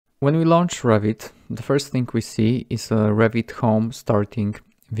When we launch Revit, the first thing we see is a Revit Home starting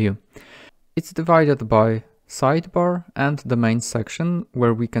view. It's divided by sidebar and the main section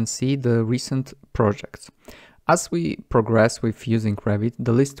where we can see the recent projects. As we progress with using Revit,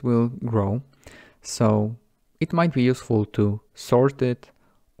 the list will grow, so it might be useful to sort it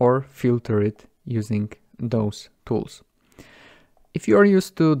or filter it using those tools. If you are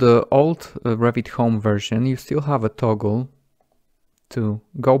used to the old Revit Home version, you still have a toggle to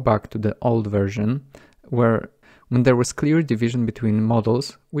go back to the old version when there was clear division between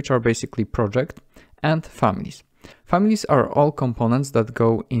models, which are basically project, and families. Families are all components that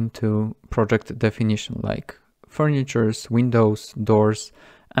go into project definition, like furnitures, windows, doors,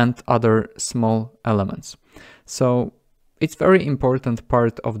 and other small elements. So it's very important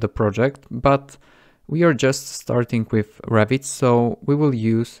part of the project, but we are just starting with Revit, so we will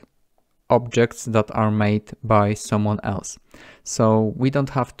use objects that are made by someone else. So we don't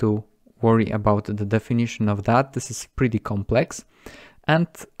have to worry about the definition of that. This is pretty complex. And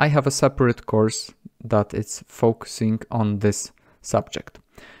I have a separate course that is focusing on this subject.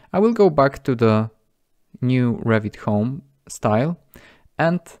 I will go back to the new Revit Home style,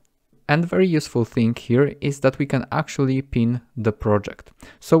 and very useful thing here is that we can actually pin the project.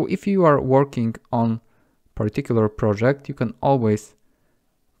 So if you are working on particular project, you can always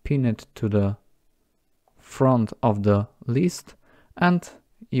pin it to the front of the list and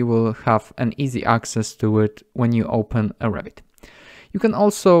you will have an easy access to it when you open a Revit. You can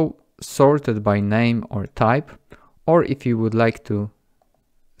also sort it by name or type, or if you would like to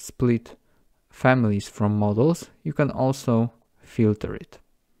split families from models, you can also filter it.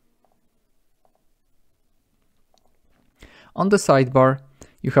 On the sidebar,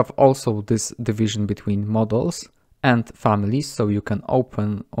 you have also this division between models and families, so you can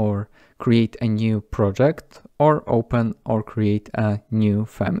open or create a new project or open or create a new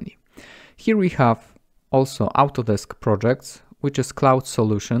family. Here we have also Autodesk projects, which is cloud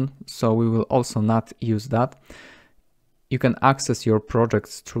solution, so we will also not use that. You can access your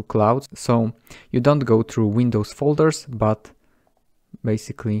projects through cloud, so you don't go through Windows folders, but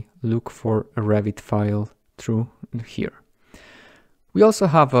basically look for a Revit file through here. We also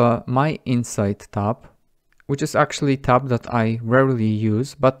have a My Insight tab, which is actually a tab that I rarely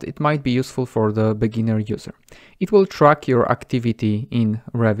use, but it might be useful for the beginner user. It will track your activity in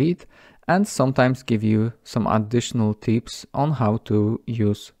Revit and sometimes give you some additional tips on how to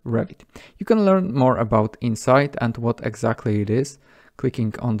use Revit. You can learn more about Insight and what exactly it is,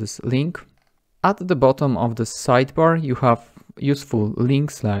 clicking on this link. At the bottom of the sidebar, you have useful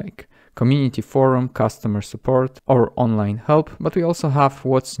links like community forum, customer support, or online help, but we also have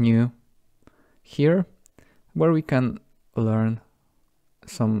what's new here, where we can learn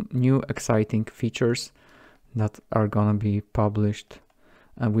some new exciting features that are gonna be published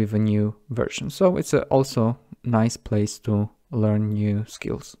with a new version. So it's also a nice place to learn new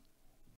skills.